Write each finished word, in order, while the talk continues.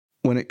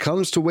When it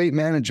comes to weight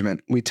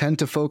management, we tend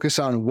to focus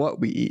on what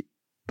we eat,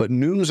 but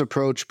Noom's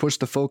approach puts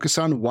the focus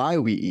on why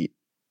we eat.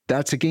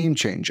 That's a game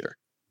changer.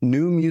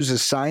 Noom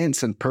uses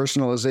science and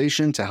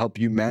personalization to help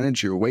you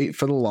manage your weight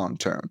for the long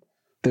term.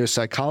 Their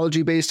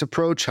psychology-based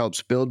approach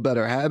helps build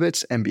better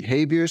habits and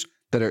behaviors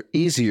that are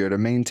easier to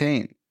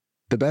maintain.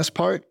 The best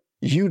part?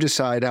 You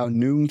decide how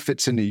Noom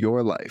fits into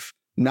your life,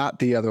 not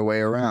the other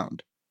way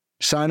around.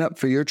 Sign up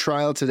for your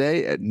trial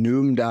today at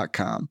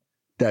Noom.com.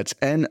 That's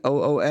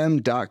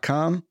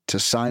Noom.com to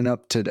sign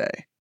up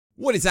today.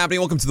 What is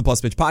happening? Welcome to the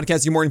Plus Pitch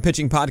Podcast, your morning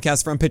pitching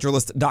podcast from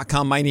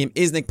PitcherList.com. My name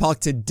is Nick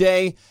Polk.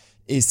 Today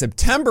is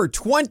September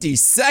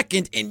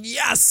 22nd, and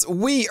yes,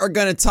 we are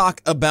going to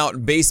talk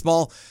about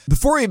baseball.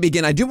 Before we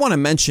begin, I do want to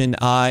mention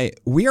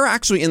we are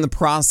actually in the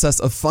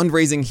process of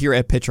fundraising here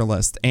at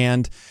PitcherList,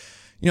 and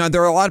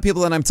there are a lot of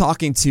people that I'm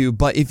talking to,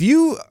 but if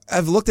you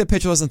have looked at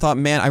PitcherList and thought,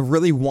 man, I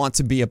really want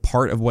to be a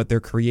part of what they're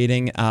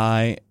creating,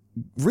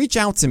 reach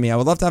out to me. I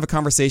would love to have a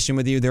conversation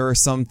with you. There are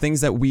some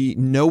things that we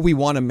know we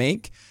want to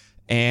make,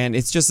 and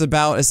it's just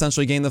about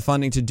essentially getting the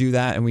funding to do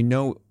that. And we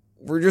know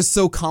we're just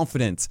so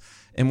confident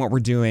in what we're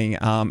doing.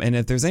 And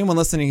if there's anyone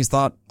listening who's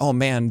thought, oh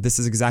man, this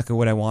is exactly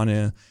what I want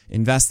to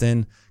invest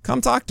in, come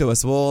talk to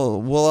us.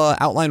 We'll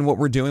outline what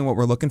we're doing, what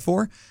we're looking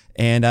for.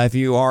 And if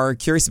you are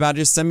curious about it,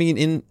 just send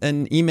me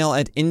an email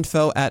at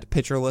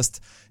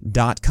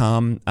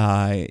info@pitcherlist.com.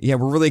 We're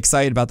really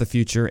excited about the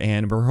future,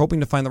 and we're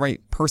hoping to find the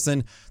right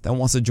person that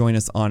wants to join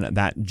us on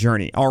that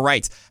journey. All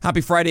right.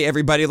 Happy Friday,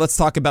 everybody. Let's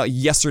talk about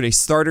yesterday's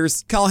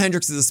starters. Kyle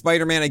Hendricks is a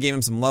Spider-Man. I gave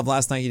him some love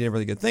last night. He did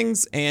really good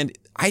things, and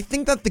I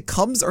think that the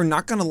Cubs are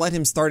not going to let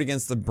him start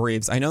against the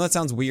Braves. I know that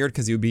sounds weird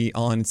because he would be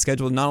on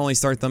schedule to not only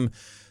start them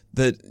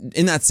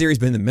in that series,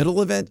 but in the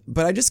middle of it.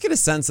 But I just get a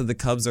sense that the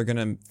Cubs are going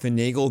to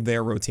finagle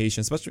their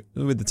rotation, especially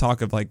with the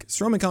talk of like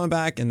Stroman coming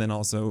back and then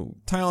also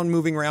Tyon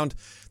moving around,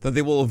 that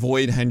they will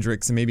avoid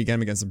Hendricks and maybe get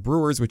him against the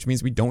Brewers, which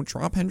means we don't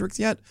drop Hendricks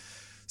yet.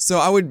 So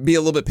I would be a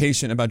little bit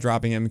patient about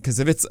dropping him, because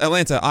if it's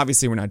Atlanta,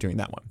 obviously we're not doing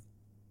that one.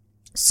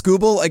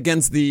 Skubal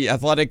against the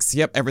Athletics.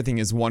 Yep, everything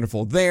is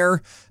wonderful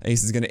there.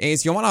 Ace is going to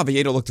ace. Yohan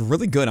Oviedo looked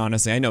really good,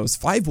 honestly. I know it's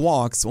 5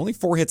 walks, only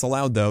 4 hits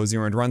allowed though,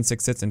 0 earned runs,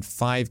 6 hits, and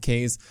 5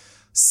 Ks.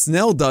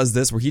 Snell does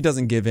this where he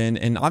doesn't give in,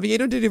 and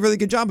Oviedo did a really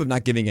good job of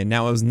not giving in.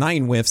 Now it was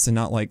 9 whiffs and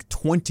not like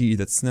 20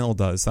 that Snell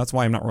does. So that's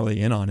why I'm not really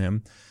in on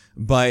him.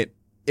 But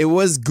it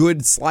was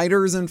good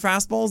sliders and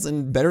fastballs,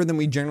 and better than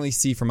we generally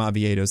see from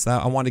Oviedo. So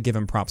I want to give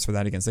him props for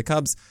that against the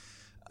Cubs.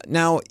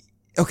 Now,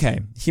 okay,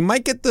 he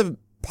might get the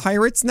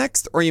Pirates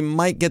next, or he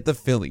might get the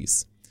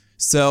Phillies.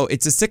 So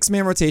it's a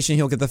 6-man rotation.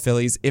 He'll get the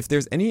Phillies. If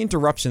there's any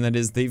interruption, that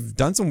is, they've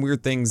done some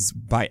weird things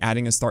by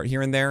adding a start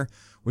here and there,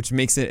 which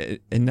makes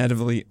it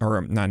inevitably, or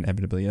not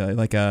inevitably,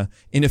 like a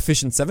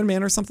inefficient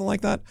 7-man or something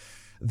like that,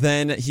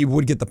 then he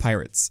would get the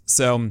Pirates.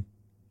 So,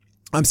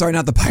 I'm sorry,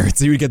 not the Pirates.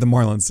 He would get the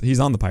Marlins. He's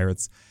on the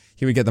Pirates.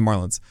 He would get the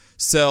Marlins.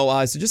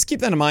 So just keep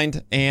that in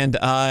mind. And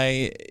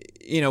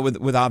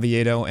with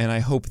Oviedo, and I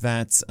hope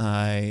that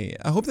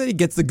he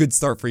gets the good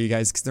start for you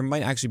guys, because there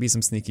might actually be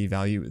some sneaky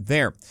value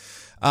there.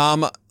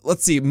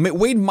 Let's see.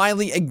 Wade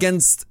Miley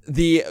against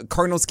the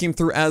Cardinals came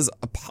through as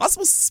a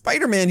possible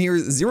Spider-Man here.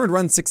 0 earned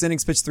runs, 6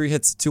 innings, pitched 3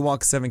 hits, 2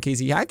 walks, 7 Ks.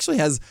 He actually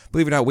has,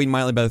 believe it or not, Wade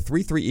Miley about a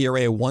 3.3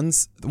 ERA, a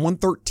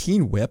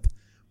 113 whip,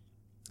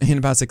 and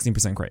about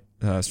 16%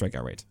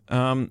 strikeout rate.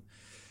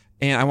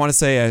 And I want to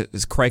say a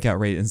strikeout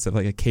rate instead of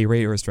like a K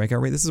rate or a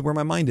strikeout rate. This is where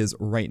my mind is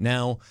right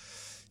now.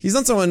 He's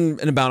done so in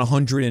about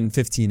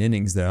 115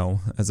 innings, though,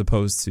 as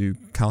opposed to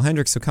Kyle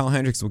Hendricks. So Kyle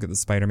Hendricks will get the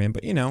Spider-Man.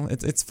 But,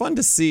 it's fun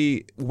to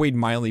see Wade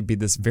Miley be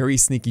this very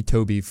sneaky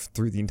Toby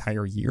through the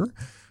entire year,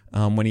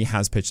 when he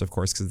has pitched, of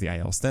course, because of the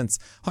IL stints.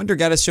 Hunter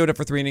Gaddis showed up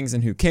for 3 innings,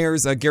 and who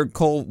cares? Garrett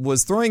Cole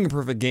was throwing a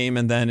perfect game,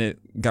 and then it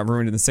got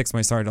ruined in the 6th when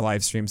I started a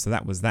live stream, so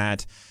that was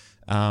that.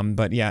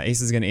 But, yeah, Ace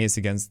is going to ace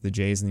against the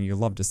Jays, and you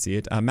love to see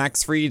it.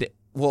 Max Fried,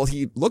 well,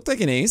 he looked like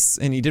an ace,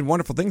 and he did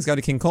wonderful things, got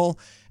to King Cole.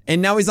 And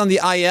now he's on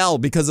the IL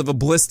because of a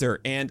blister.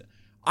 And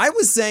I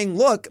was saying,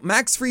 look,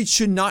 Max Fried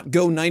should not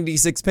go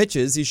 96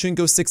 pitches. He shouldn't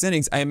go 6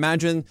 innings. I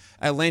imagine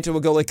Atlanta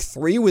will go like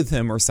 3 with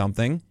him or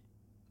something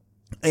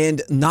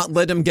and not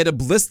let him get a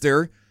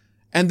blister.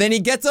 And then he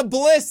gets a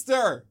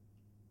blister.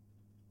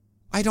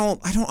 I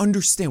don't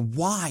understand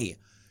why.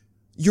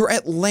 You're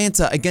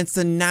Atlanta against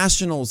the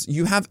Nationals.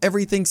 You have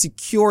everything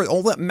secure.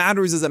 All that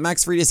matters is that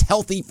Max Fried is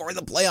healthy for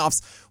the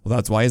playoffs. Well,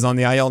 that's why he's on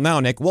the IL now,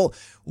 Nick. Well,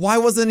 why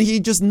wasn't he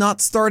just not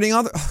starting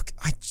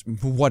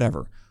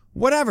whatever.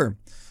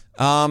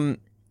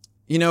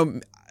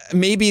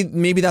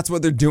 Maybe that's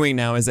what they're doing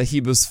now, is that he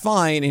was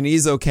fine and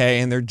he's okay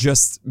and they're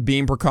just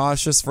being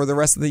precautious for the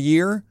rest of the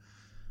year.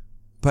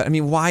 But I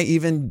mean, why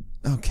even?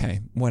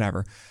 Okay,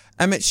 whatever.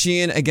 Emmett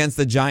Sheehan against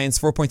the Giants,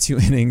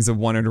 4.2 innings of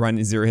 1 earned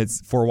run, 0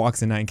 hits, 4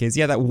 walks, and 9 Ks.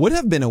 Yeah, that would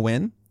have been a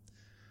win,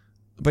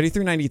 but he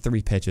threw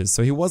 93 pitches,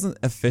 so he wasn't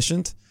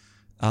efficient.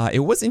 It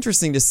was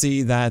interesting to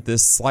see that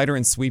this slider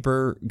and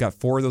sweeper got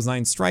 4 of those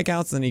 9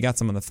 strikeouts, then he got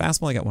some on the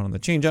fastball, he got 1 on the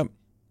changeup.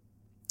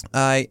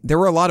 There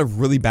were a lot of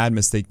really bad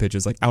mistake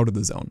pitches, like out of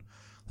the zone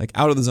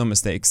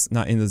mistakes,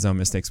 not in the zone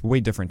mistakes, way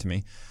different to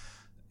me.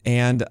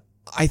 And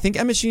I think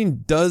Emmett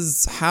Sheehan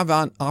does have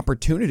an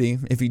opportunity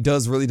if he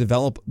does really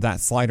develop that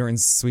slider and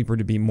sweeper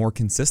to be more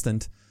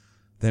consistent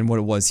than what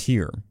it was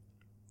here.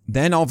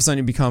 Then all of a sudden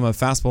you become a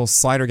fastball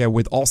slider guy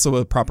with also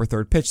a proper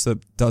third pitch that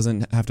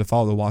doesn't have to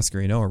follow the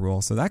Wasker-Yanoa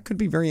rule. So that could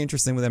be very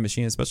interesting with Emmett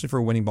Sheehan, especially for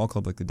a winning ball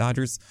club like the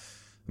Dodgers.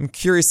 I'm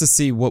curious to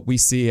see what we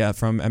see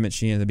from Emmett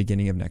Sheehan at the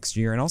beginning of next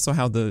year, and also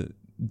how the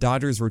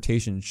Dodgers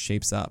rotation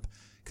shapes up.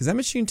 Because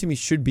Emmett Sheehan to me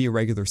should be a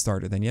regular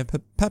starter. Then you have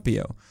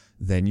Pepio.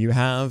 Then you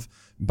have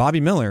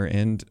Bobby Miller,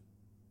 and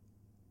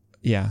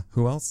yeah,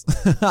 who else?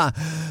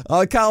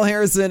 Kyle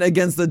Harrison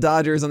against the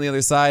Dodgers on the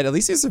other side. At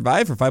least he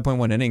survived for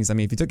 5.1 innings. I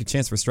mean, if you took a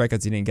chance for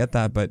strikeouts, you didn't get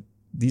that, but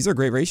these are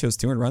great ratios.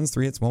 2 earned runs,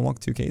 3 hits, 1 walk,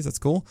 2 Ks. That's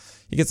cool.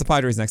 He gets the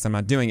Padres next time.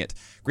 I'm not doing it.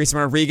 Grayson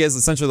Rodriguez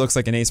essentially looks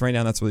like an ace right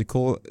now. That's really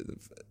cool.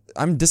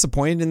 I'm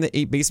disappointed in the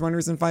 8 base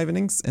runners in 5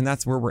 innings, and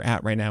that's where we're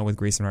at right now with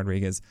Grayson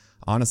Rodriguez.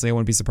 Honestly, I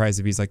wouldn't be surprised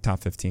if he's like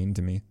top 15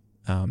 to me.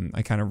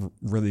 I kind of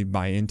really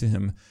buy into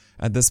him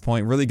at this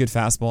point. Really good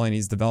fastball, and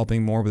he's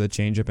developing more with a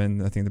changeup,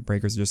 and I think the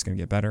breakers are just going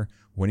to get better.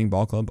 Winning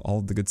ball club, all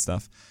of the good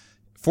stuff.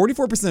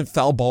 44%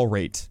 foul ball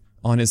rate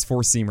on his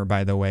 4-seamer,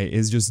 by the way,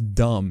 is just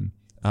dumb.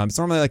 It's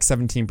normally like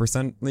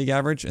 17% league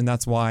average, and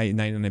that's why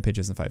 99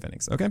 pitches in 5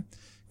 innings. Okay,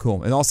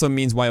 cool. It also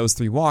means why it was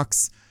 3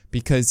 walks,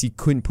 because he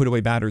couldn't put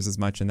away batters as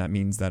much, and that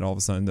means that all of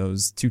a sudden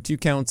those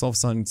 2-2 counts all of a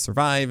sudden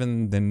survive,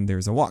 and then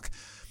there's a walk.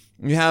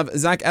 You have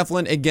Zach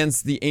Eflin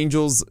against the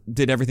Angels,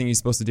 did everything he's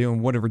supposed to do,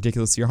 and what a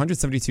ridiculous year.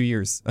 172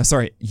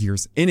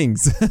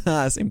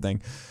 innings. Same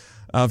thing.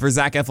 For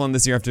Zach Eflin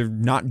this year after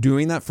not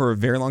doing that for a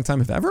very long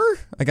time, if ever.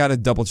 I got to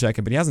double check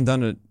it, but he hasn't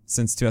done it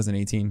since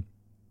 2018.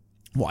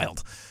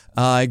 Wild.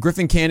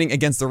 Griffin Canning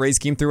against the Rays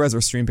came through as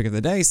our stream pick of the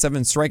day.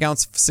 7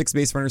 strikeouts, 6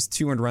 base runners,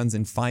 2 earned runs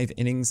in 5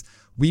 innings.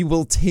 We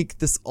will take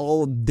this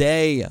all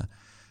day.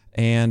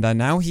 And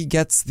now he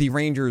gets the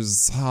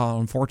Rangers.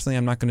 Unfortunately,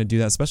 I'm not going to do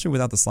that, especially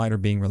without the slider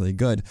being really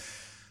good.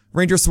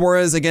 Ranger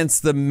Suarez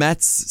against the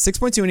Mets.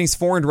 6.2 innings,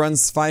 4 earned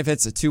runs, 5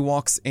 hits, 2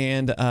 walks,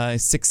 and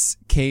 6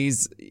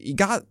 Ks. He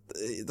got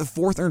the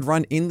 4th earned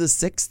run in the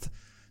 6th,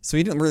 so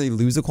he didn't really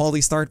lose a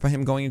quality start by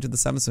him going into the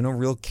 7th, so no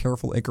real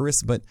careful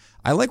Icarus. But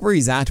I like where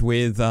he's at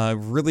with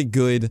really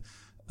good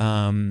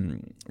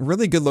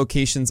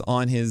locations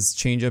on his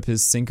changeup,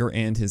 his sinker,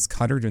 and his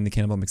cutter during the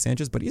Cannibal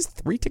Sanchez. But he's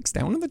 3 ticks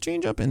down on the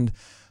changeup and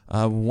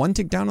 1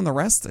 tick down on the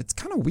rest. It's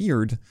kind of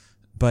weird,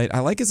 but I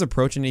like his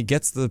approach, and he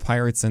gets the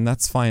Pirates, and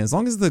that's fine. As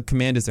long as the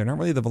command is there, not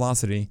really the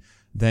velocity,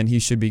 then he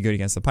should be good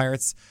against the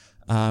Pirates.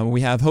 We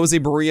have Jose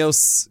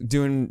Barrios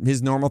doing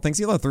his normal things.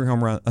 He allowed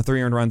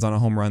 3 earned runs on a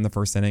home run the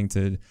first inning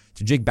to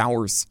Jake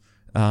Bauers.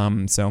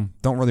 So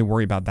don't really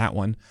worry about that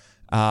one.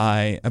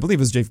 I believe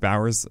it was Jake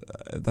Bauers.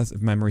 That's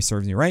if memory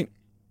serves me right.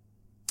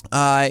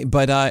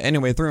 But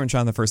anyway, 3 earned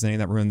shot in the first inning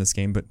that ruined this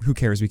game, but who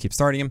cares? We keep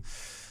starting him.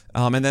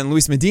 And then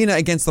Luis Medina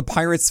against the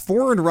Pirates,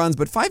 4 earned runs,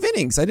 but 5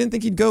 innings. I didn't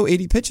think he'd go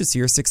 80 pitches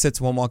here. 6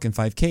 hits, 1 walk, and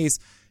 5 Ks.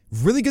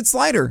 Really good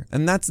slider,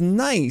 and that's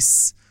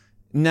nice.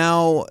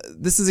 Now,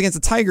 this is against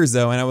the Tigers,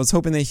 though, and I was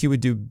hoping that he would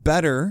do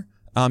better.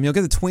 He'll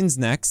get the Twins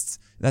next.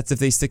 That's if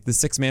they stick the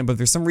 6-man, but if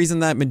there's some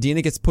reason that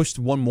Medina gets pushed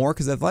 1 more,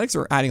 because the Athletics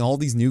are adding all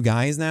these new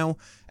guys now.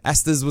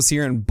 Estes was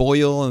here, and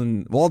Boyle,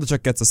 and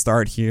Waldichuk gets a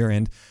start here,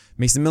 and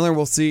Mason Miller,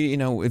 we'll see,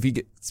 if he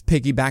gets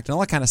piggybacked and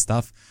all that kind of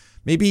stuff.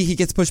 Maybe he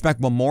gets pushed back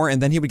 1 more,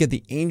 and then he would get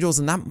the Angels,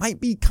 and that might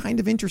be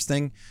kind of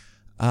interesting.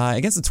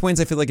 Against the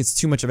Twins, I feel like it's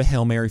too much of a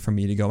Hail Mary for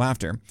me to go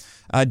after.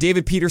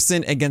 David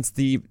Peterson against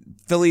the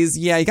Phillies.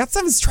 Yeah, he got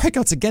 7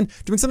 strikeouts again,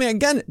 doing something,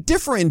 again,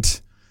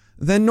 different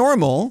than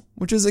normal,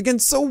 which is, again,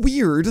 so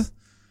weird.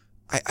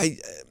 I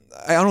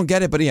don't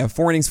get it, but yeah,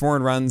 4 innings, 4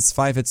 earned runs,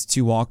 5 hits,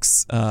 2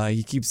 walks.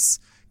 He keeps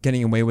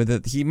getting away with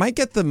it. He might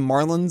get the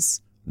Marlins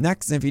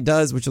next, and if he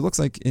does, which it looks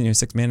like,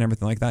 6-man and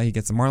everything like that, he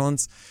gets the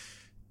Marlins.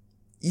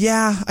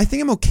 Yeah, I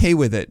think I'm okay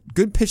with it.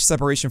 Good pitch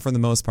separation for the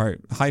most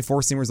part. High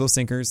 4-seamers, low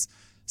sinkers.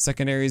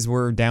 Secondaries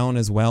were down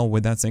as well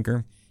with that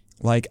sinker.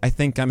 I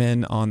think I'm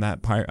in on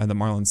that the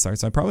Marlins start,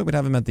 so I probably would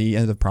have him at the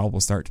end of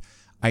probable start,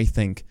 I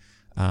think.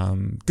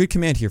 Good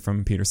command here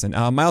from Peterson.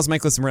 Miles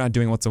Mikolas, we're not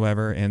doing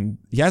whatsoever, and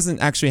he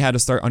hasn't actually had a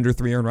start under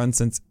 3 earned runs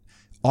since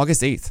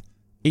August 8th.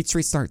 8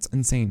 straight starts.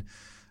 Insane.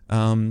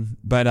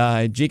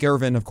 But Jake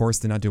Irvin, of course,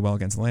 did not do well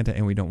against Atlanta,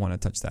 and we don't want to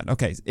touch that.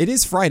 Okay, it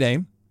is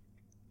Friday,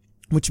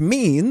 which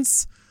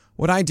means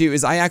what I do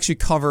is I actually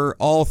cover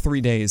all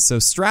 3 days. So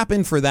strap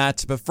in for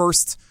that. But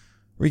first,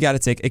 we got to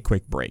take a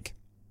quick break.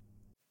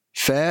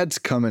 Fads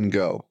come and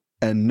go,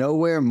 and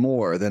nowhere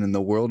more than in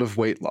the world of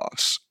weight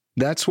loss.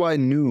 That's why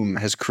Noom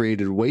has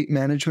created weight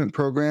management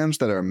programs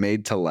that are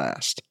made to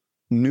last.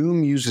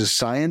 Noom uses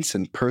science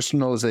and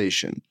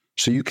personalization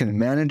so you can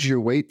manage your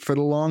weight for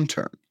the long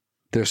term.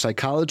 Their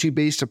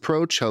psychology-based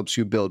approach helps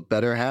you build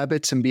better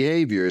habits and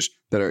behaviors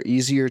that are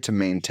easier to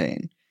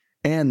maintain.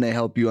 And they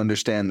help you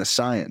understand the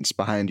science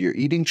behind your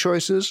eating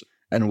choices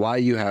and why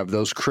you have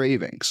those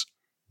cravings.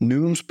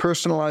 Noom's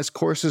personalized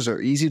courses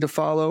are easy to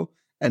follow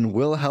and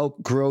will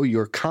help grow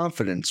your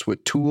confidence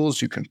with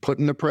tools you can put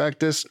into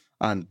practice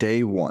on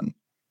day 1.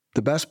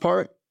 The best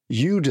part?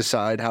 You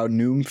decide how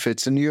Noom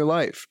fits into your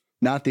life,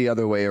 not the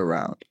other way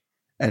around.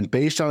 And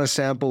based on a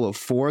sample of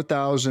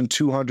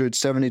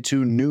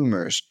 4,272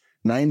 Noomers,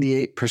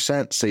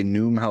 98% say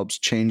Noom helps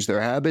change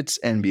their habits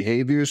and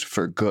behaviors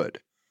for good.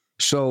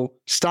 So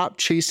stop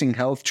chasing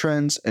health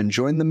trends and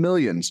join the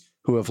millions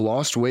who have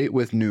lost weight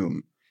with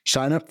Noom.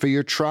 Sign up for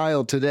your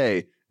trial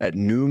today at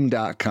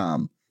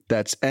Noom.com.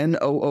 That's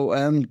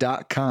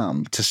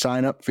Noom.com to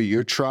sign up for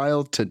your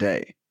trial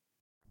today.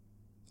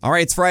 All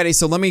right, it's Friday,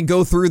 so let me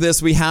go through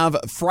this. We have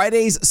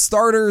Friday's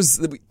starters: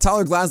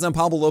 Tyler Glasnow,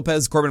 Pablo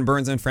Lopez, Corbin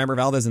Burns, and Framber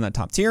Valdez in that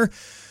top tier.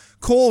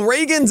 Cole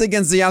Reagans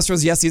against the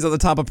Astros. Yes, he's at the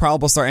top of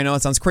probable start. I know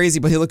it sounds crazy,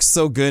 but he looks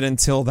so good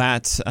until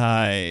that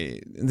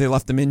they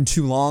left him in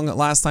too long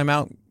last time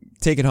out.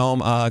 Take it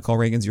home. Cole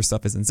Reagans, your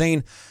stuff is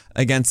insane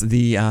against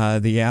the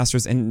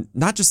Astros, and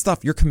not just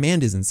stuff. Your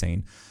command is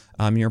insane.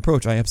 Your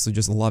approach, I absolutely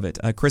just love it.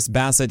 Chris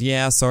Bassett,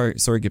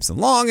 sorry Gibson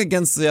Long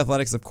against the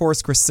Athletics, of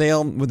course. Chris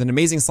Sale with an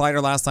amazing slider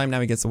last time.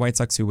 Now he gets the White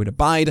Sox, who would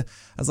abide,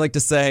 as I like to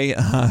say,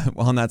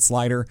 on that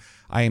slider.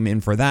 I am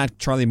in for that.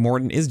 Charlie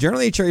Morton is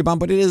generally a cherry bomb,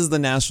 but it is the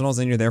Nationals,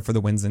 and you're there for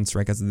the wins and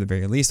strikeouts at the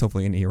very least.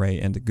 Hopefully an ERA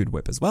and a good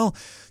whip as well.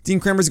 Dean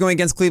Kramer's going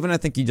against Cleveland. I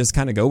think you just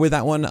kind of go with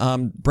that one.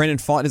 Brandon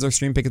Pfaadt is our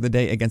stream pick of the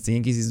day against the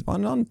Yankees. He's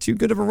on too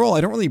good of a roll.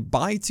 I don't really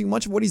buy too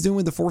much of what he's doing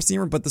with the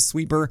four-seamer, but the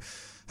sweeper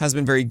has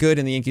been very good,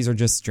 and the Yankees are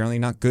just generally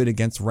not good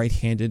against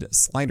right-handed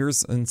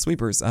sliders and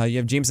sweepers. You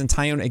have Jameson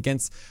Taillon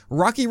against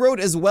Rocky Road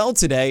as well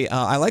today.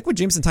 I like what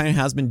Jameson Taillon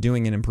has been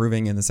doing and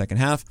improving in the second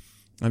half.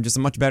 Just a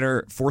much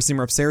better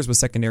four-seamer upstairs with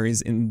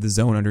secondaries in the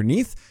zone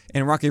underneath,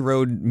 and Rocky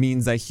Road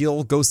means that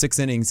he'll go 6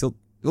 innings.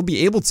 He'll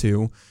be able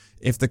to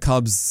if the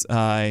Cubs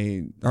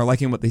are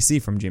liking what they see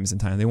from Jameson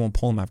Taillon. They won't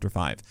pull him after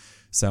 5.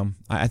 So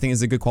I think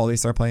it's a good quality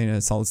start play and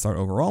a solid start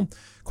overall.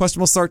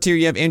 Questionable start tier,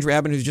 you have Andrew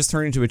Abbott, who's just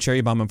turned into a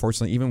cherry bomb,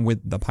 unfortunately, even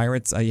with the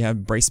Pirates. You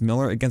have Bryce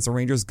Miller against the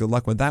Rangers. Good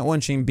luck with that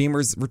one. Shane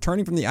Beamer's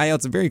returning from the IL.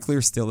 It's a very clear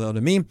still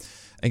to me.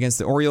 Against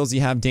the Orioles,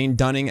 you have Dane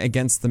Dunning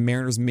against the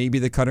Mariners. Maybe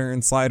the cutter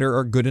and slider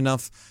are good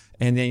enough.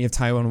 And then you have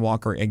Taijuan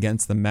Walker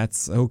against the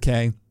Mets.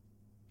 Okay.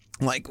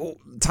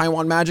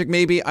 Taijuan Magic,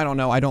 maybe? I don't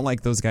know. I don't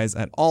like those guys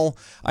at all.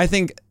 I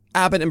think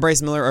Abbott and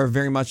Bryce Miller are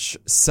very much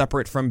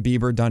separate from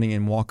Bieber, Dunning,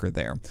 and Walker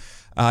there.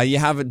 You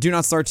have a do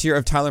not start tier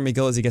of Tyler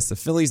McGill as he gets the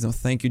Phillies. No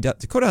thank you.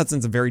 Dakota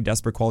Hudson's a very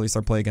desperate quality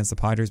start play against the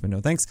Padres, but no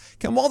thanks.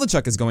 Ken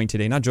Waldichuk is going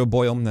today, not Joe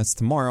Boyle. That's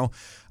tomorrow.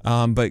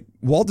 But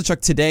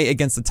Waldichuk today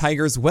against the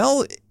Tigers.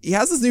 Well, he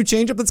has this new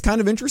changeup that's kind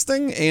of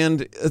interesting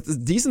and a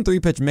decent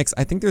 3-pitch mix.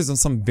 I think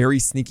there's some very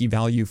sneaky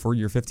value for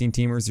your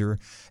 15-teamers, your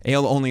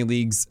AL-only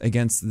leagues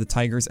against the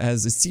Tigers,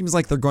 as it seems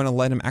like they're going to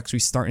let him actually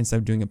start instead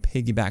of doing a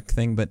piggyback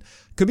thing. But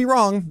could be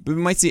wrong. But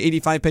we might see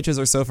 85 pitches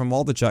or so from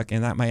Waldichuk,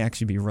 and that might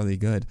actually be really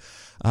good.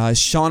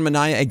 Sean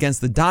Manaea against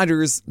the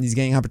Dodgers. He's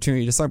getting an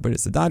opportunity to start, but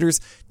it's the Dodgers.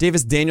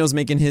 Davis Daniels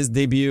making his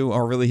debut,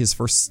 or really his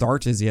first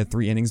start, as he had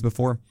 3 innings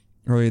before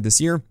earlier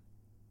this year.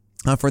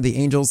 For the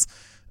Angels,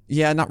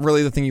 not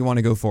really the thing you want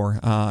to go for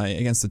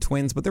against the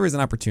Twins, but there is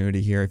an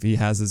opportunity here. If he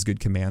has his good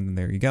command, then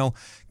there you go.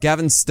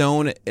 Gavin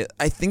Stone,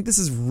 I think this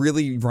is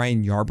really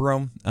Ryan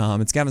Yarbrough.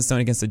 It's Gavin Stone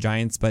against the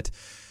Giants, but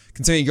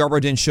considering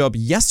Yarbrough didn't show up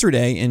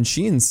yesterday and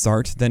Sheehan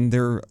start, then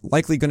they're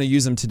likely going to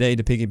use him today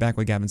to piggyback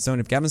with Gavin Stone.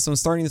 If Gavin Stone's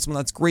starting this one,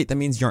 that's great. That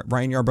means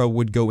Ryan Yarbrough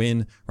would go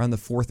in around the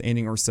 4th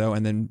inning or so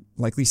and then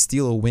likely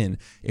steal a win.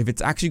 If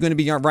it's actually going to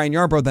be Ryan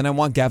Yarbrough, then I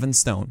want Gavin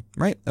Stone,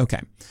 right? Okay.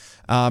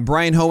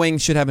 Brian Hoeing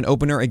should have an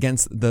opener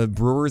against the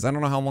Brewers. I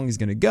don't know how long he's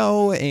going to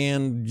go,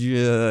 and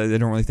I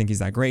don't really think he's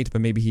that great,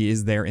 but maybe he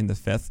is there in the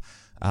 5th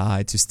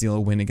to steal a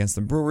win against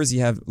the Brewers.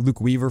 You have Luke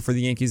Weaver for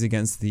the Yankees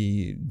against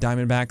the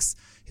Diamondbacks,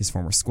 his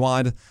former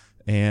squad,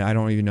 and I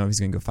don't even know if he's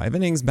going to go 5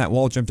 innings. Matt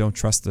Waldrop, don't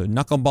trust the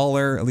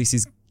knuckleballer. At least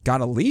he's got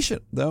a leash,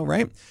 though,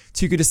 right?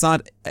 Tuka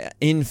Desad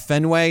in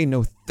Fenway,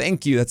 no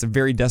thank you. That's a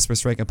very desperate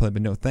strikeout play,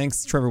 but no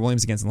thanks. Trevor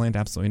Williams against Atlanta,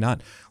 absolutely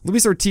not.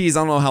 Luis Ortiz,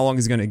 I don't know how long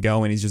he's going to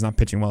go, and he's just not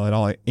pitching well at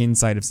all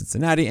inside of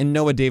Cincinnati. And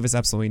Noah Davis,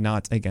 absolutely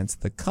not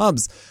against the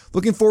Cubs.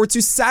 Looking forward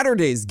to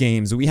Saturday's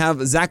games. We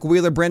have Zach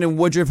Wheeler, Brandon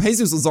Woodruff,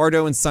 Jesus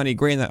Luzardo, and Sonny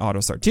Gray in that auto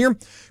start tier.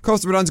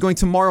 Carlos Rodon's going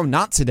tomorrow,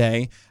 not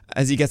today,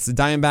 as he gets the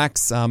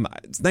Diamondbacks.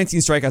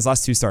 19 strikeouts,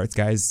 last 2 starts,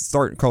 guys.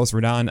 Start Carlos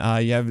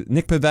Rodon. You have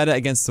Nick Pivetta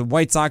against the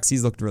White Sox.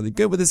 He's looked really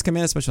good with his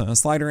command, especially on a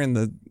slider, and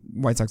the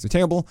White Sox are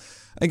terrible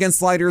against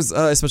sliders,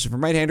 especially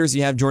from right-handers.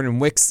 You have Jordan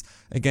Wicks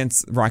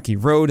against Rocky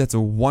Road. That's a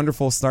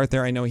wonderful start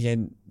there. I know he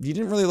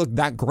didn't really look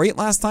that great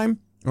last time,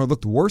 or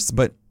looked worse,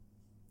 but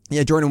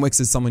yeah, Jordan Wicks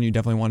is someone you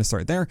definitely want to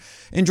start there.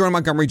 And Jordan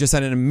Montgomery just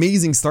had an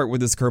amazing start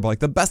with his curveball, like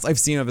the best I've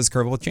seen of his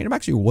curveball. Changeup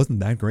actually wasn't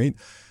that great.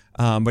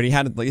 But he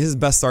had his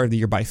best start of the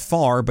year by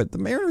far, but the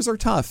Mariners are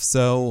tough,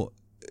 so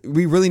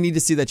we really need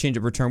to see that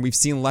changeup return. We've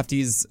seen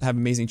lefties have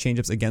amazing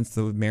changeups against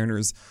the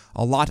Mariners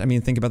a lot. I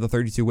mean, think about the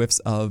 32 whiffs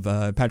of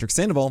Patrick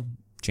Sandoval.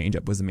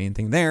 Changeup was the main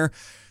thing there.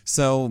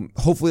 So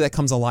hopefully that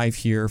comes alive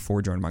here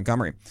for Jordan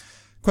Montgomery.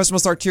 Questionable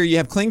start tier, you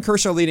have Clayton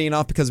Kershaw leading it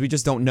off because we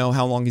just don't know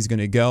how long he's going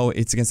to go.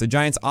 It's against the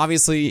Giants.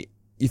 Obviously,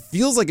 it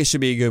feels like it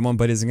should be a good one,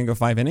 but is it going to go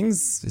 5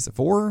 innings? Is it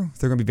 4?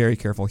 They're going to be very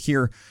careful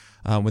here.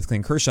 With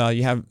Clayton Kershaw,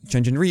 you have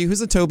Chunjin Ryu,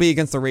 who's a Toby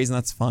against the Rays, and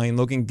that's fine.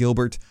 Logan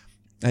Gilbert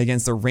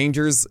against the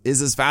Rangers. Is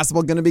his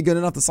fastball going to be good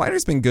enough? The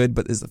slider's been good,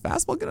 but is the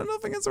fastball good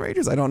enough against the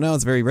Rangers? I don't know.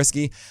 It's very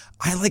risky.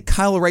 I like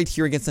Kyle Wright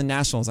here against the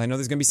Nationals. I know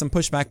there's going to be some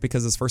pushback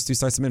because his first 2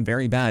 starts have been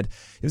very bad.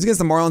 It was against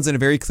the Marlins in a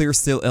very clear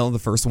still ill the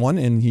first one,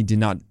 and he did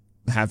not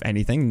have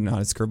anything, not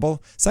his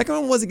curveball. Second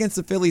one was against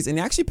the Phillies, and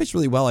he actually pitched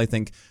really well, I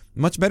think.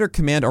 Much better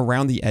command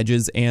around the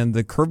edges, and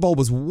the curveball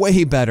was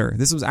way better.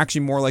 This was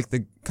actually more like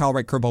the Kyle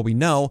Wright curveball we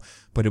know,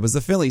 but it was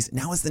the Phillies.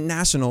 Now it's the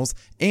Nationals,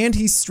 and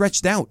he's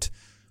stretched out.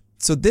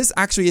 So this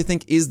actually, I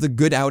think, is the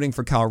good outing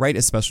for Kyle Wright,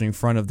 especially in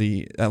front of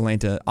the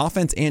Atlanta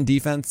offense and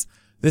defense.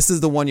 This is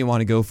the one you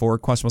want to go for.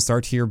 Questionable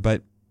start here,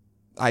 but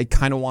I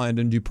kind of wanted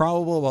to do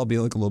probable. I'll be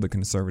like a little bit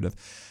conservative.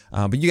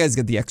 But you guys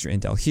get the extra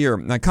intel here.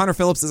 Now, Connor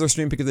Phillips is our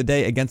stream pick of the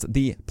day against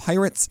the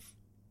Pirates.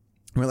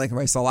 Like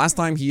I saw last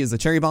time, he is a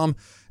cherry bomb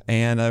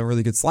and a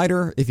really good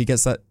slider. If he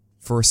gets that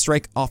for a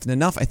strike often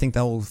enough, I think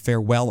that will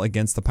fare well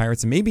against the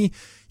Pirates. And maybe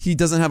he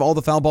doesn't have all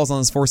the foul balls on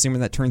his four-seamer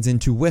that turns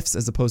into whiffs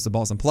as opposed to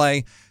balls in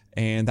play.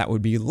 And that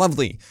would be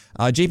lovely.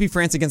 JP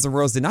France against the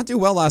Royals did not do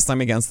well last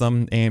time against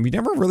them. And we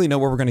never really know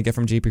what we're going to get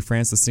from JP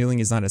France. The ceiling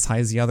is not as high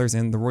as the others.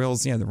 And the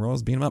Royals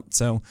beat him up.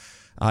 So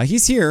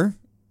he's here.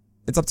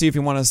 It's up to you if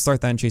you want to start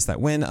that and chase that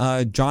win.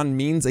 John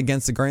Means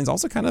against the Guardians,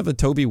 also kind of a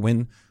Toby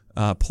win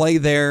play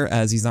there,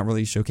 as he's not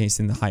really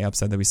showcasing the high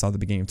upside that we saw at the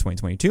beginning of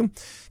 2022.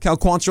 Cal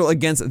Quantrill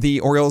against the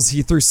Orioles.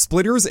 He threw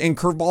splitters and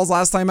curveballs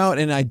last time out,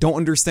 and I don't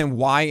understand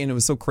why, and it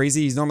was so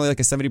crazy. He's normally like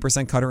a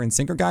 70% cutter and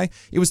sinker guy.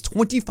 It was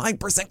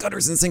 25%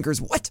 cutters and sinkers.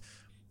 What?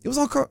 It was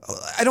all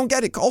I don't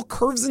get it. All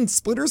curves and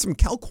splitters from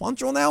Cal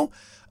Quantrill now?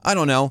 I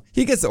don't know.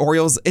 He gets the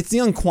Orioles. It's the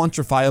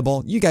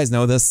unquantifiable. You guys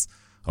know this.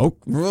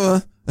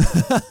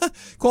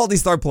 Quality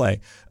start play.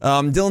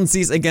 Dylan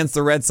Cease against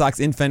the Red Sox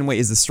in Fenway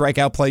is a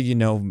strikeout play. You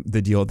know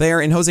the deal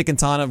there. And Jose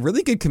Quintana,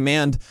 really good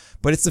command,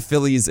 but it's the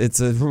Phillies.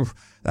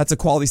 That's a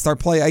quality start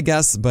play, I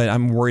guess, but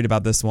I'm worried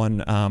about this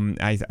one.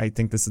 I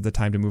think this is the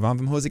time to move on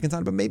from Jose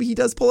Quintana, but maybe he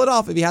does pull it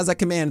off. If he has that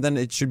command, then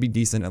it should be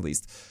decent at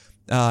least.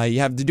 You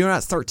have the do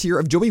not start tier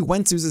of Joey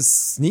Wentz, who's a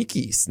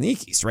sneaky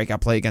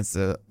strikeout play against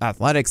the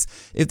Athletics.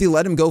 If they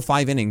let him go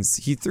 5 innings,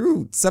 he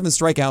threw 7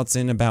 strikeouts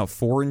in about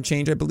 4 and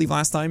change, I believe,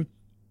 last time.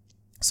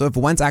 So if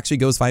Wentz actually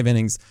goes 5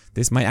 innings,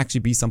 this might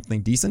actually be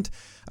something decent.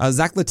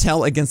 Zach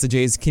Littell against the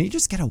Jays. Can he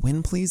just get a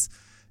win, please?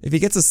 If he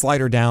gets a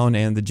slider down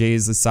and the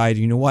Jays decide,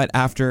 you know what,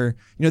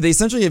 they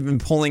essentially have been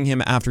pulling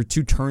him after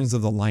 2 turns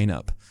of the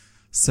lineup.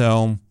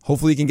 So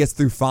hopefully he can get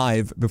through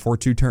 5 before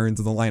 2 turns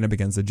of the lineup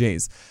against the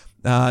Jays.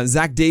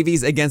 Zach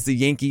Davies against the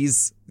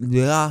Yankees.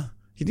 Yeah.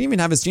 He didn't even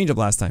have his changeup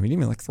last time. He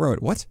didn't even throw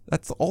it. What?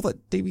 That's all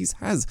that Davies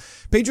has.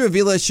 Pedro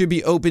Avila should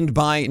be opened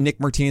by Nick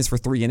Martinez for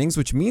 3 innings,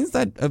 which means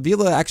that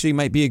Avila actually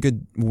might be a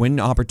good win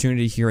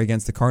opportunity here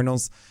against the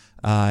Cardinals,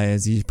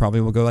 as he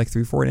probably will go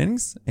 3-4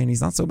 innings, and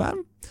he's not so bad.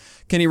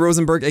 Kenny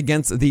Rosenberg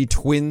against the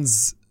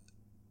Twins.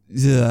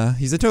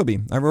 He's a Toby.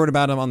 I wrote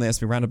about him on the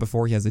SP Roundup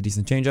before. He has a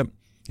decent changeup.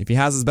 If he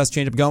has his best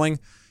changeup going,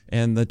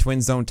 and the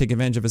Twins don't take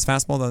advantage of his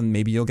fastball, then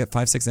maybe you'll get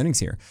 5-6 innings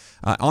here.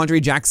 Andre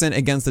Jackson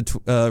against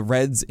the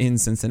Reds in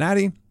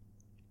Cincinnati.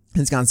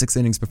 He's gone 6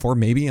 innings before,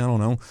 maybe. I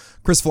don't know.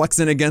 Chris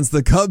Flexen against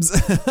the Cubs.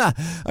 I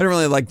don't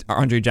really like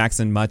Andre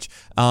Jackson much.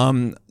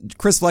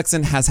 Chris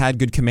Flexen has had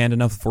good command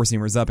enough,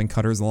 4-seamers up and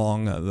cutters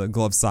along the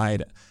glove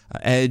side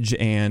edge,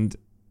 and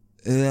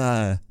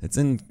it's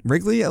in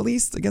Wrigley at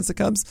least against the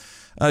Cubs.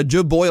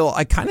 Joe Boyle,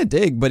 I kind of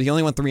dig, but he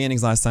only went 3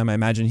 innings last time. I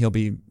imagine he'll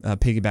be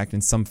piggybacked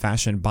in some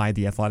fashion by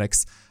the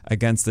Athletics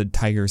against the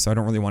Tigers, so I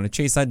don't really want to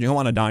chase that.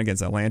 Johan Adon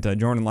against Atlanta.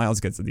 Jordan Lyles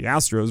gets the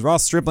Astros.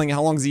 Ross Stripling,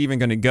 how long is he even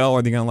going to go?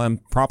 Are they going to let him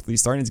properly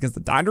start against the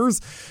Dodgers?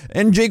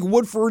 And Jake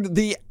Woodford,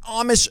 the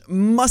Amish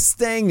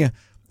Mustang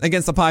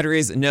against the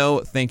Padres. No,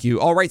 thank you.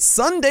 All right,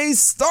 Sunday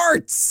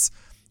starts.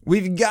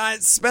 We've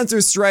got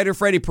Spencer Strider,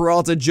 Freddie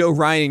Peralta, Joe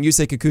Ryan, and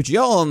Yusei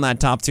Kikuchi all in that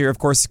top tier. Of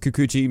course,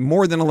 Kikuchi,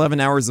 more than 11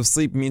 hours of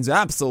sleep means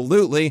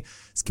absolutely.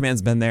 His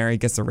command's been there. He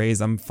gets a raise.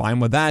 I'm fine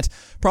with that.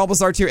 Probable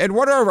start tier.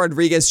 Eduardo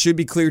Rodriguez should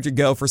be cleared to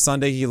go for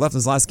Sunday. He left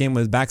his last game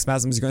with back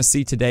spasms. You're going to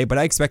see today, but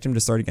I expect him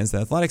to start against the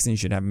Athletics, and you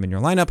should have him in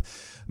your lineup.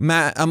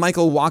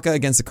 Michael Wacha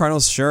against the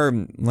Cardinals, sure.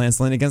 Lance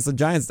Lynn against the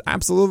Giants,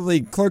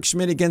 absolutely. Clark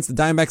Schmidt against the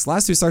Diamondbacks.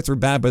 Last 2 starts were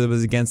bad, but it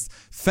was against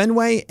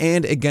Fenway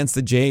and against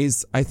the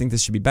Jays. I think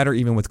this should be better,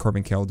 even with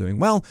Corbin Carroll doing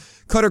well.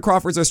 Cutter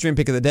Crawford's our stream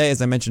pick of the day.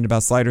 As I mentioned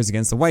about sliders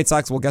against the White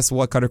Sox, well, guess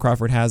what? Cutter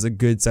Crawford has a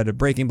good set of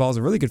breaking balls,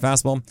 a really good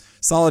fastball,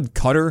 solid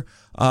cutter.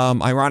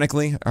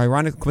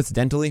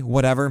 Coincidentally,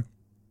 whatever.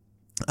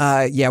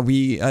 I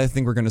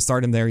think we're going to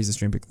start him there. He's a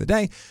stream pick of the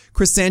day.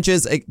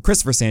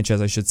 Christopher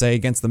Sanchez, I should say,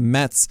 against the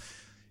Mets.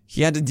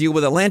 He had to deal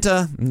with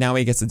Atlanta. Now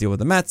he gets to deal with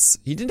the Mets.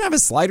 He didn't have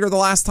his slider the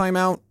last time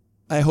out.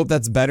 I hope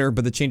that's better,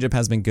 but the changeup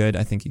has been good.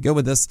 I think you go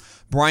with this.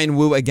 Brian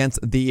Wu against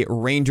the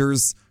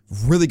Rangers.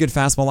 Really good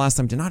fastball last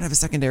time. Did not have his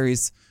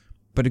secondaries,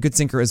 but a good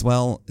sinker as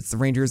well. It's the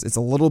Rangers. It's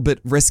a little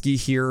bit risky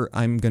here.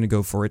 I'm going to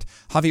go for it.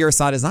 Javier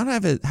Assad has not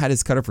had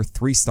his cutter for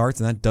 3 starts,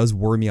 and that does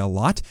worry me a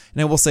lot.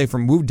 And I will say,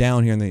 from move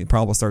down here in the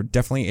probable start,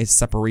 definitely a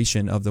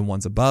separation of the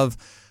ones above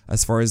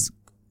as far as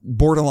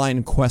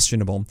borderline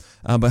questionable.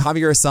 But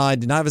Javier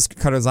Assad did not have his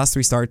cutter his last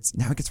 3 starts.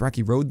 Now he gets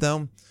Rocky Road,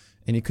 though.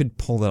 and he could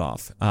pull it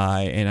off.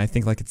 And I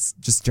think like it's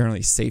just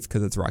generally safe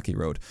because it's rocky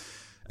road.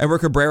 Edward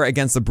Cabrera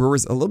against the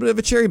Brewers, a little bit of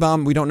a cherry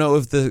bomb. We don't know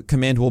if the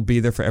command will be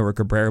there for Edward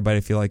Cabrera, but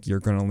I feel like you're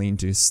going to lean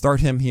to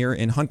start him here.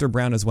 And Hunter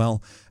Brown as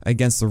well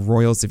against the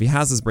Royals. If he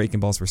has his breaking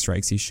balls for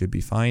strikes, he should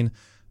be fine.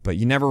 But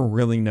you never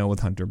really know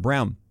with Hunter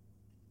Brown.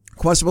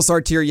 Questionable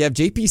start here. You have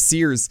JP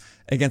Sears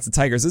against the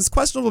Tigers. It's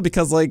questionable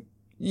because, like,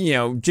 you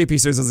know, JP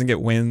Sears doesn't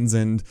get wins.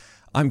 And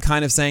I'm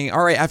kind of saying,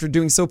 all right, after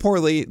doing so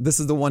poorly, this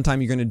is the one time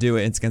you're going to do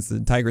it. It's against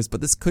the Tigers.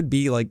 But this could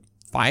be like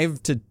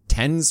 5 to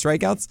 10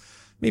 strikeouts.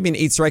 Maybe an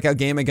 8 strikeout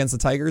game against the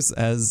Tigers,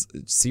 as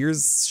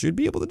Sears should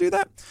be able to do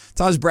that.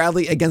 Taj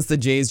Bradley against the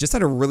Jays just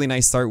had a really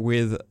nice start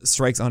with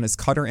strikes on his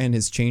cutter and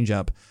his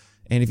changeup.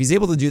 And if he's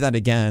able to do that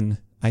again,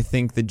 I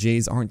think the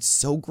Jays aren't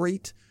so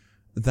great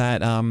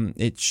that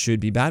it should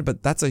be bad,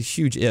 but that's a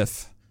huge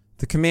if.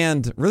 The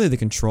command, really the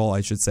control,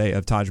 I should say,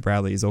 of Taj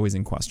Bradley is always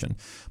in question.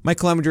 Mike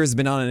Clemenger has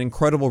been on an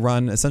incredible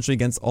run, essentially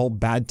against all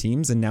bad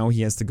teams, and now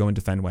he has to go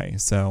into Fenway.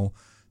 So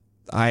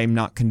I'm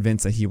not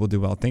convinced that he will do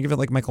well. Think of it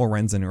like Michael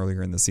Renzen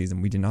earlier in the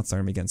season. We did not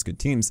start him against good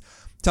teams.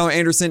 Tyler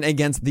Anderson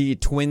against the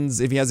Twins.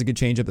 If he has a good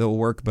changeup, it will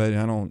work. But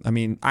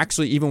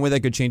actually, even with that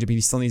good changeup,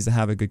 he still needs to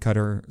have a good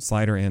cutter,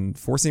 slider, and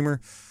four-seamer.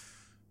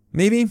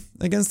 Maybe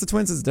against the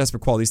Twins is a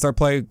desperate quality start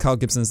play. Kyle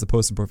Gibson is the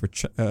poster boy for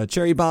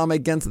Cherry Bomb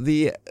against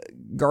the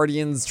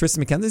Guardians.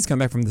 Tristan McKenzie's come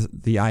back from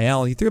the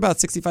IL. He threw about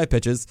 65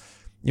 pitches.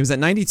 He was at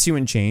 92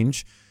 and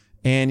change.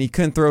 And he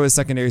couldn't throw his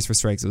secondaries for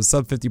strikes. It was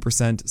sub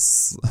 50%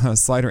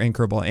 slider and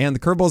curveball. And the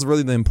curveball is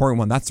really the important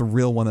one. That's the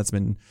real one that's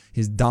been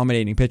his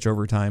dominating pitch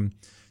over time.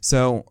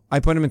 So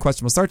I put him in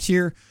questionable starts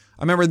here.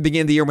 I remember at the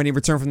beginning of the year when he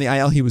returned from the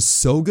IL, he was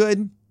so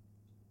good.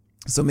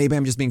 So maybe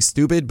I'm just being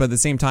stupid. But at the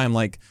same time,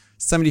 like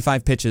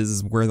 75 pitches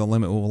is where the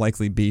limit will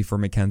likely be for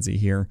McKenzie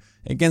here.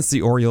 Against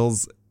the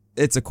Orioles,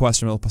 it's a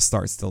questionable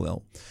start still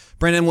ill.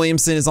 Brandon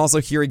Williamson is also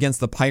here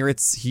against the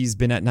Pirates. He's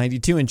been at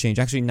 92 and change,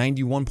 actually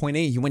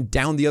 91.8. He went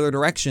down the other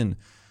direction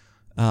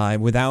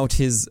without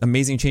his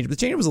amazing changeup. The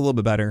changeup was a little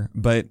bit better,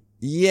 but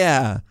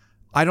yeah,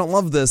 I don't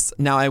love this.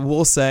 Now, I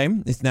will say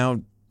it's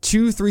now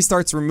 2-3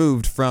 starts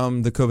removed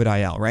from the COVID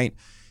IL, right?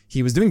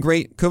 He was doing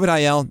great.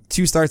 COVID IL,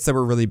 2 starts that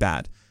were really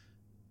bad.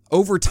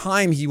 Over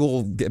time, he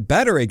will get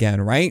better again,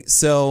 right?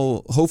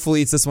 So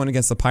hopefully it's this one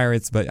against the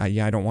Pirates, but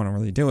I don't want to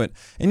really do it.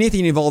 And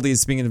Nathan Eovaldi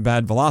is, speaking of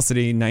bad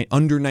velocity,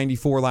 under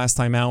 94 last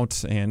time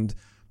out, and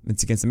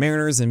it's against the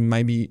Mariners and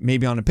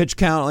maybe on a pitch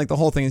count. Like the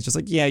whole thing is just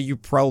like, yeah, you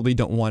probably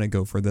don't want to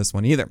go for this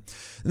one either.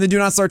 And then do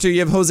not start to, you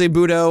have Jose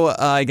Budo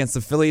against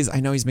the Phillies. I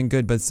know he's been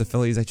good, but it's the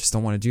Phillies. I just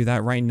don't want to do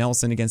that. Ryan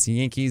Nelson against the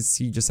Yankees.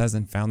 He just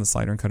hasn't found the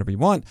slider and cutter we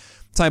want.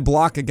 Ty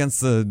Block against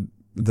the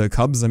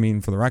Cubs. I mean,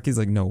 for the Rockies,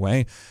 like no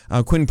way.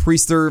 Quinn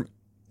Priester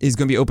is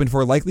going to be opened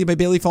for likely by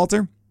Bailey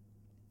Falter.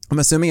 I'm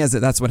assuming as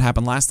that's what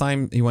happened last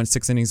time. He went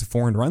 6 innings of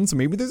 4 runs, so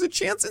maybe there's a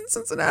chance in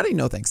Cincinnati.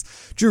 No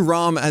thanks. Drew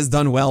Rom has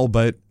done well,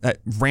 but at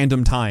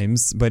random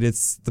times, but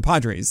it's the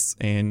Padres,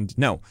 and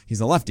no, he's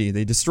a lefty.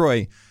 They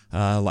destroy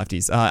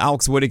lefties.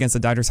 Alex Wood against the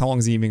Dodgers. How long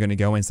is he even going to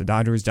go against the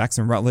Dodgers?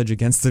 Jackson Rutledge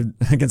against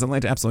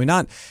Atlanta? Absolutely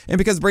not. And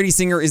because Brady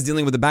Singer is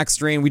dealing with a back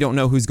strain, we don't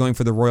know who's going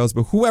for the Royals,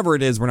 but whoever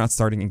it is, we're not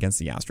starting against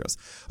the Astros.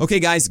 Okay,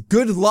 guys,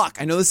 good luck.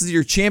 I know this is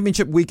your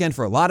championship weekend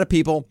for a lot of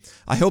people.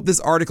 I hope this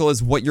article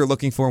is what you're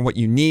looking for and what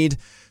you need.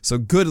 So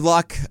good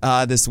luck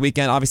this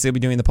weekend. Obviously, I'll be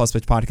doing the Plus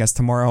Pitch podcast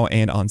tomorrow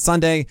and on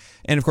Sunday,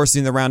 and of course,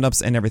 doing the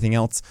roundups and everything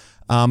else.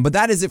 But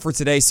that is it for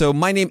today. So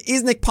my name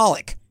is Nick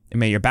Pollock, and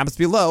may your BABIPs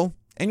be low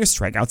and your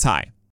strikeouts high.